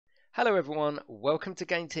Hello everyone, welcome to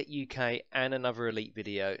GametechUK and another Elite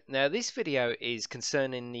video. Now this video is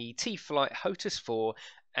concerning the T-Flight Hotas 4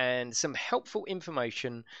 and some helpful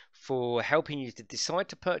information for helping you to decide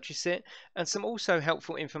to purchase it and some also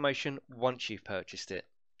helpful information once you've purchased it.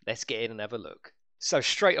 Let's get in and have a look. So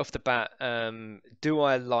straight off the bat, do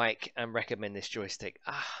I like and recommend this joystick?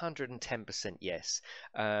 110% yes.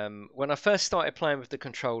 When I first started playing with the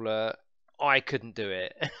controller, I couldn't do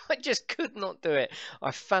it. I just could not do it. I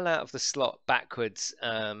fell out of the slot backwards,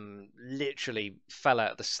 literally fell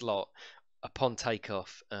out of the slot upon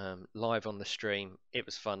takeoff, live on the stream. It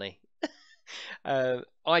was funny.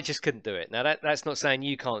 I just couldn't do it. Now that's not saying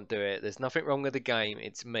you can't do it. There's nothing wrong with the game.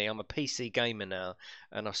 It's me. I'm a PC gamer now,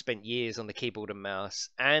 and I've spent years on the keyboard and mouse.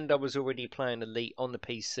 And I was already playing Elite on the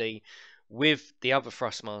PC with the other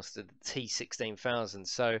Thrustmaster, the T16000.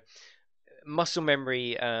 So muscle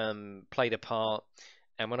memory played a part,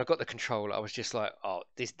 and when I got the controller I was just like, oh,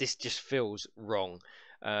 this just feels wrong.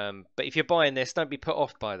 But if you're buying this, don't be put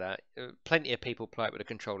off by that. Plenty of people play it with a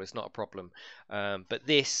controller, it's not a problem. But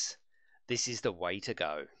this is the way to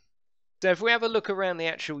go. So if we have a look around the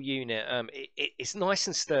actual unit, it's nice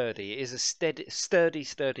and sturdy. It is a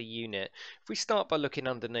sturdy unit. If we start by looking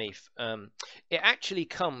underneath, it actually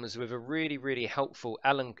comes with a really helpful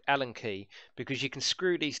Allen key, because you can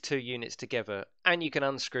screw these two units together and you can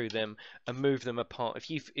unscrew them and move them apart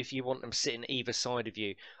if you want them sitting either side of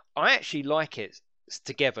you. I actually like it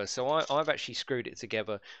together, so I've actually screwed it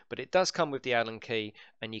together, but it does come with the Allen key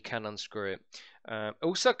and you can unscrew it.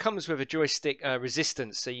 Also comes with a joystick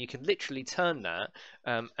resistance, so you can literally turn that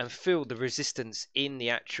and feel the resistance in the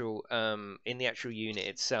actual unit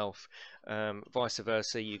itself. Vice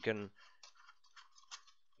versa, you can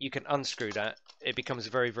unscrew that. It becomes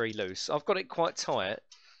very loose. I've got it quite tight,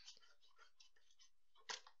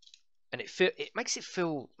 and it makes it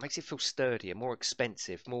feel sturdier, more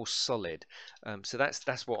expensive, more solid. So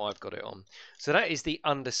that's what I've got it on. So that is the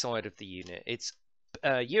underside of the unit. It's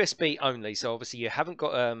USB only, so obviously you haven't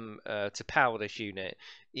got to power this unit.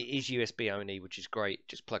 It is USB only, which is great.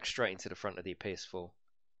 Just plug straight into the front of the PS4.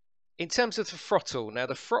 In terms of the throttle, now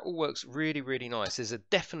the throttle works really nice. There's a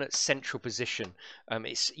definite central position.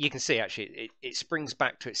 You can see actually it springs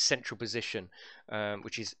back to its central position,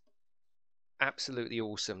 which is absolutely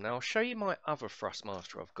awesome. Now I'll show you my other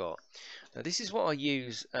Thrustmaster I've got. Now this is what I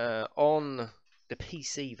use on the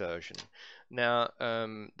PC version. Now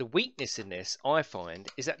the weakness in this, I find,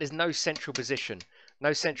 is that there's no central position.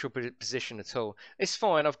 No central position at all. It's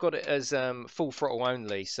fine. I've got it as full throttle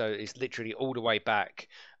only, so it's literally all the way back.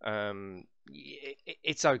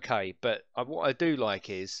 It's okay, but what I do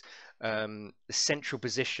like is the central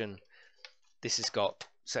position this has got.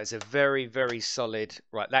 So it's a very solid,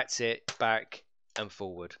 right, that's it, back and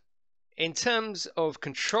forward. In terms of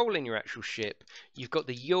controlling your actual ship, you've got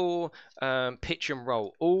the yaw, pitch and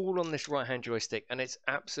roll all on this right hand joystick, and it's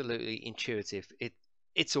absolutely intuitive.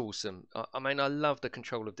 It's awesome. I mean, I love the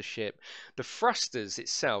control of the ship. The thrusters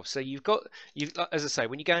itself, so you've as I say,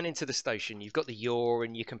 when you're going into the station, you've got the yaw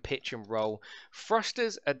and you can pitch and roll.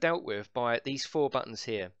 Thrusters are dealt with by these four buttons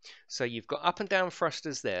here. So you've got up and down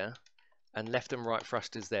thrusters there, and left and right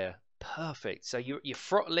thrusters there. Perfect. So you're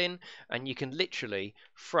throttling and you can literally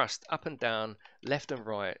thrust up and down, left and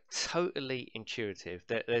right. Totally intuitive.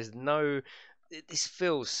 There's no, this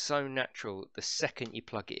feels so natural the second you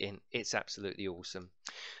plug it in. It's absolutely awesome.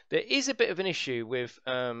 There is a bit of an issue with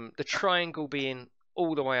the triangle being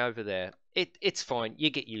all the way over there. It's fine. You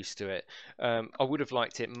get used to it. I would have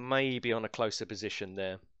liked it maybe on a closer position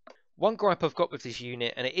there. One gripe I've got with this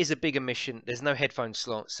unit, and it is a bigger mission, there's no headphone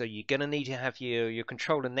slot, so you're going to need to have your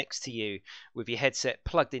controller next to you with your headset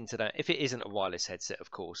plugged into that, if it isn't a wireless headset, of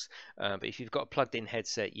course. But if you've got a plugged-in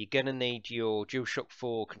headset, you're going to need your DualShock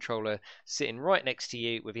 4 controller sitting right next to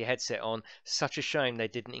you with your headset on. Such a shame they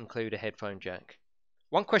didn't include a headphone jack.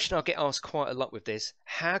 One question I get asked quite a lot with this,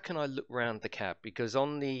 how can I look around the cab? Because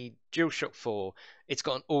on the DualShock 4, it's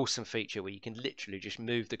got an awesome feature where you can literally just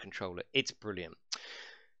move the controller. It's brilliant.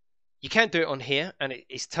 You can do it on here, and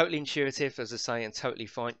it's totally intuitive, as I say, and totally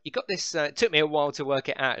fine. You got this, it took me a while to work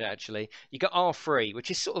it out, actually. You got R3, which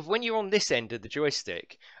is sort of, when you're on this end of the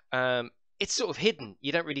joystick, it's sort of hidden.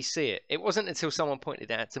 You don't really see it. It wasn't until someone pointed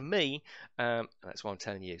it out to me, that's why I'm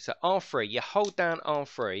telling you. So R3, you hold down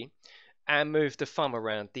R3 and move the thumb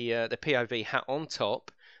around the POV hat on top,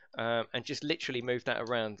 and just literally move that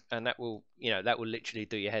around, and that will literally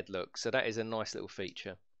do your head look. So that is a nice little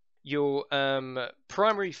feature. Your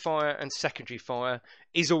primary fire and secondary fire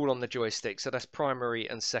is all on the joystick, so that's primary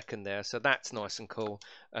and second there, so that's nice and cool,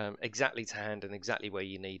 exactly to hand and exactly where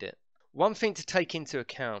you need it. One thing to take into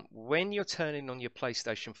account when you're turning on your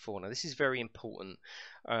PlayStation 4, now this is very important.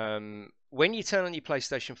 When you turn on your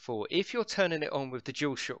PlayStation 4, if you're turning it on with the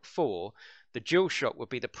DualShock 4, the DualShock will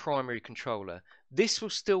be the primary controller. This will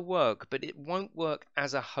still work, but it won't work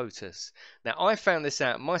as a HOTAS. Now, I found this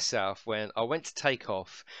out myself when I went to take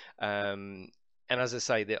off. And as I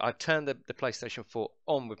say, that I turned the PlayStation 4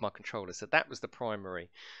 on with my controller, so that was the primary.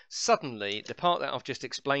 Suddenly, the part that I've just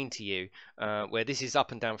explained to you, where this is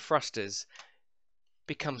up and down thrusters,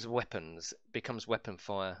 becomes weapons, becomes weapon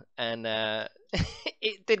fire, and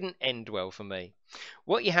it didn't end well for me.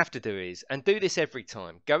 What you have to do is, and do this every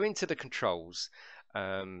time, go into the controls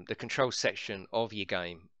section of your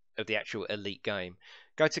game, of the actual Elite game.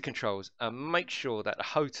 Go to controls and make sure that the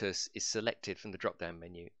HOTAS is selected from the drop down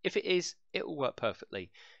menu. If it is, it will work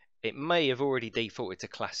perfectly. It may have already defaulted to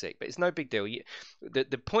classic, but it's no big deal.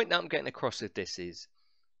 The point that I'm getting across with this is,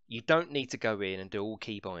 you don't need to go in and do all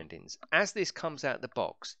key bindings. As this comes out of the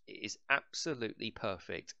box, it is absolutely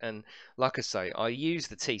perfect. And like I say, I use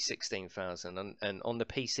the T16000, and on the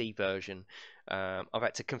PC version, I've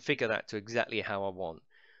had to configure that to exactly how I want.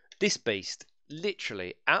 This beast,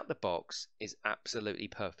 literally out the box, is absolutely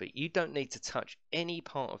perfect. You don't need to touch any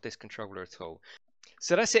part of this controller at all.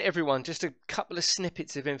 So that's it, everyone. Just a couple of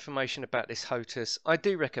snippets of information about this HOTAS. I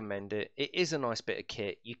do recommend it. It is a nice bit of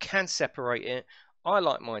kit. You can separate it. I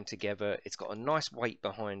like mine together. It's got a nice weight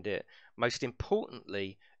behind it. Most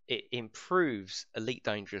importantly, it improves Elite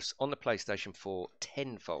Dangerous on the PlayStation 4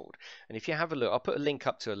 tenfold. And if you have a look, I'll put a link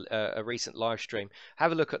up to a recent live stream.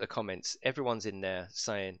 Have a look at the comments. Everyone's in there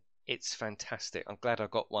saying it's fantastic. I'm glad I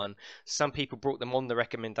got one. Some people brought them on the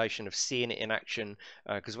recommendation of seeing it in action,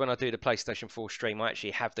 because when I do the PlayStation 4 stream, I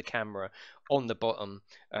actually have the camera on the bottom,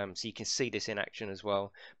 so you can see this in action as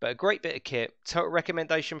well. But a great bit of kit. Total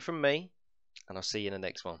recommendation from me, and I'll see you in the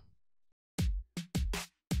next one.